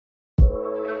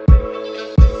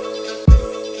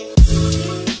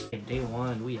Day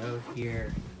one, we out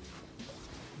here.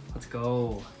 Let's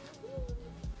go.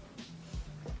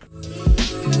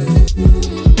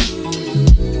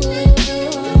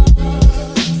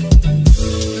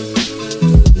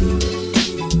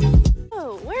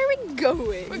 Oh, where are we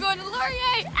going? We're going to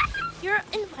Laurier! You're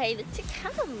invited to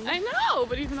come. I know,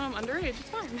 but even though I'm underage, it's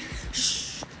fine.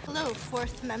 Shh. Hello,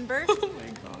 fourth member. Oh my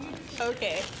god.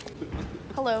 Okay.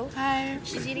 Hello. Hi.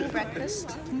 She's eating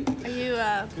breakfast. Are you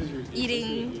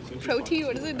eating protein?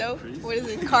 What is it? No. What is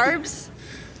it? Carbs?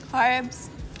 Carbs,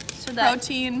 So that.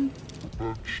 protein,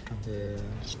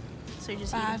 So you're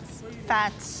just fats. eating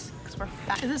fats. Because we're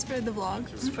fat. Is this for the vlog?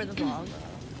 This is for the vlog.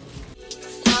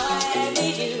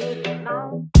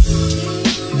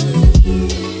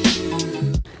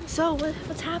 So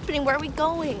what's happening? Where are we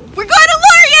going? We're going to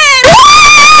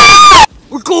Laurier!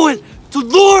 We're going to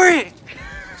Laurier!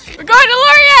 We're going to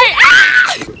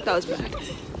Laurier! That was bad.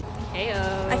 Heyo.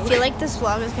 I feel like this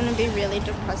vlog is gonna be really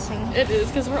depressing. It is,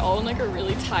 because we're all in like a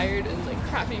really tired and like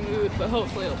crappy mood, but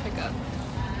hopefully it'll pick up.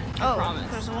 Oh, promise.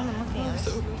 there's a woman looking at us.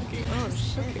 So lucky. Oh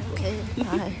shit. Okay.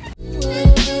 Hi.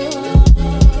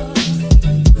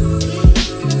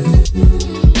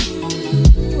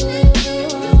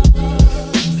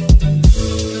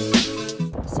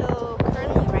 So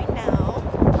currently, right now,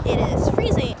 it is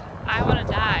freezing. I want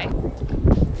to die.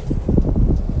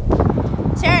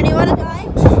 Sarah, do you want to die?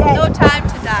 No time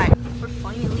to die. We're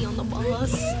finally on the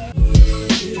bus.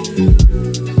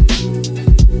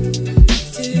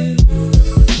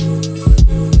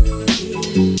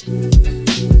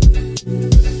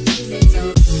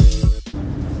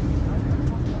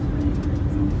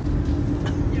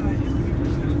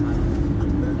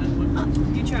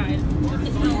 You tried.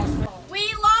 We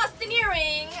lost an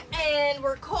earring, and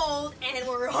we're cold, and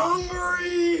we're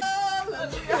hungry.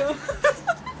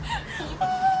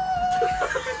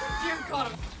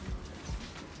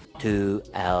 2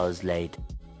 hours later.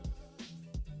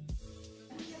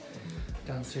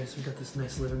 Downstairs, we got this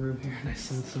nice living room here.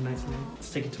 Some nice light.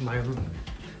 Let's take it to my room.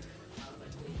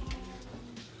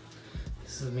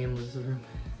 This is me and Liz's room.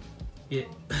 Yeah.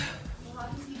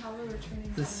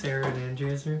 This is Sarah and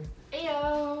Andrea's room.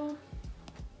 Ayo.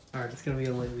 Alright, it's gonna be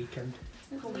a late weekend.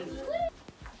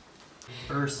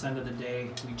 First end of the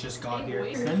day, we just got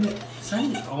here. Send it.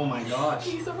 Send it. Oh my gosh.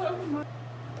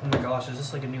 Oh my gosh, is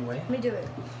this like a new way? Let me do it.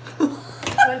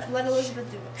 let Elizabeth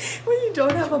do it. When you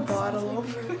don't have a bottle.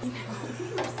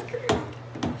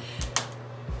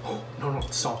 No,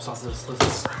 stop this.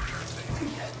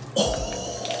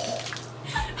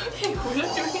 Okay, we're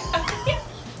not doing it again.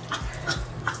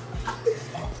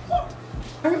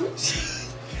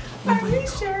 Are we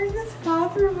sharing this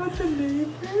bathroom with the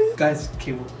neighbors? Guys,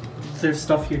 okay, well, there's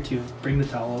stuff here too. Bring the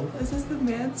towel. Is this the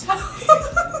man's house?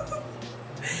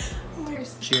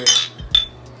 Cheers.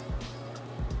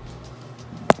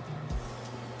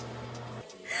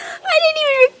 I didn't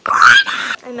even record.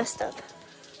 I messed up.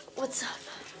 What's up?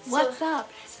 What's up?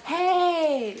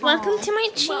 Hey! Welcome to my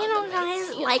channel,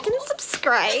 guys. Like and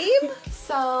subscribe.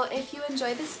 So if you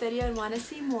enjoyed this video and want to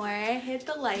see more, hit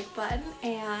the like button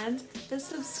and the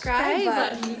subscribe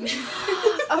button.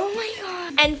 Oh my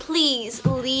god. And please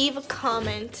leave a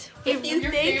comment. If you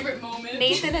Your think favorite moment.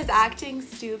 Nathan is acting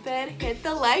stupid, hit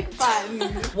the like button.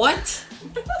 What?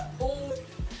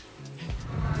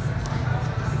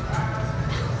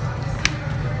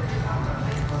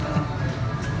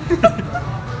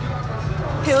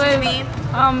 Hillary,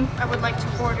 I would like to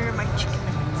order my chicken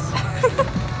nuggets.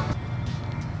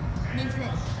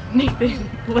 Nathan,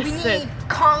 We listen. need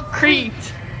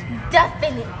concrete.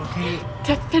 Definite. Okay.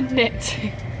 Definite.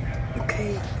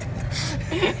 Okay.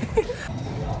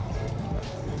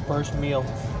 First meal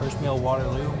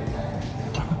Waterloo.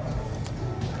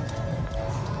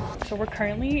 So we're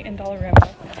currently in Dollarama.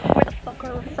 Where the fuck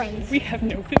are our friends? We have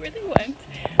no clue where they went.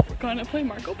 We're gonna play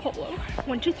Marco Polo.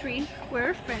 1, 2, 3. Where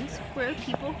are friends? Where are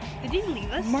people? Did you leave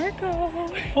us? Marco!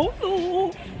 Polo!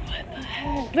 What the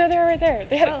hell? They're right there.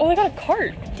 They had they got a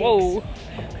cart. Whoa.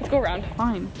 Let's go around.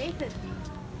 Fine. Nathan.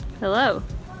 Hello.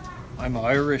 I'm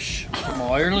Irish. From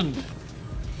Ireland.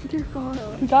 Dear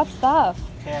God. We got stuff.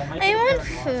 I want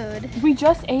food. We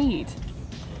just ate.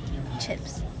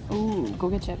 Chips. Ooh, go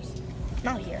get chips.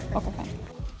 Not here. Okay, fine.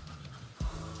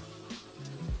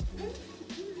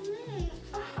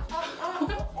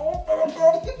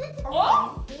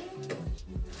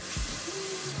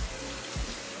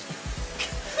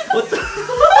 What the?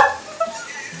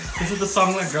 This is the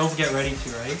song that girls get ready to,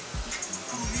 right?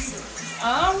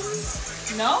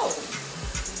 No.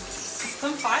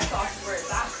 Some 5 sauce where it's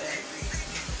that big.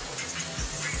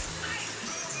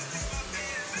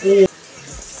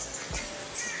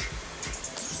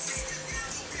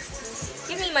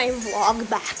 Give me my my vlog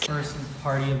back. First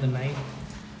party of the night,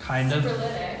 kind of.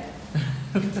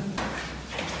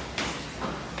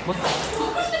 What?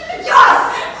 Yes!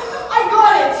 I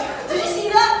got it! Did you see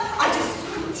that?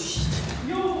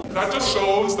 That just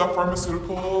shows that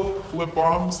pharmaceutical lip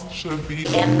balms should be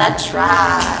in the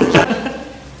trash.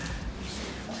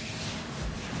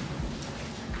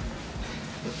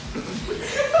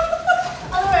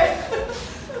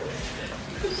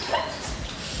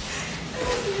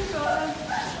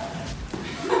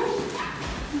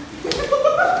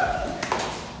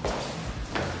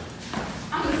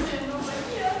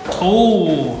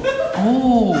 Oh!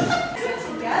 Oh!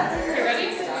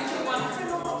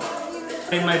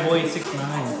 Hey, my boy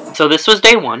 6'9". So this was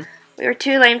day 1. We were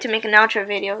too lame to make an outro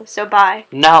video, so bye.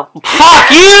 Now,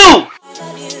 fuck you!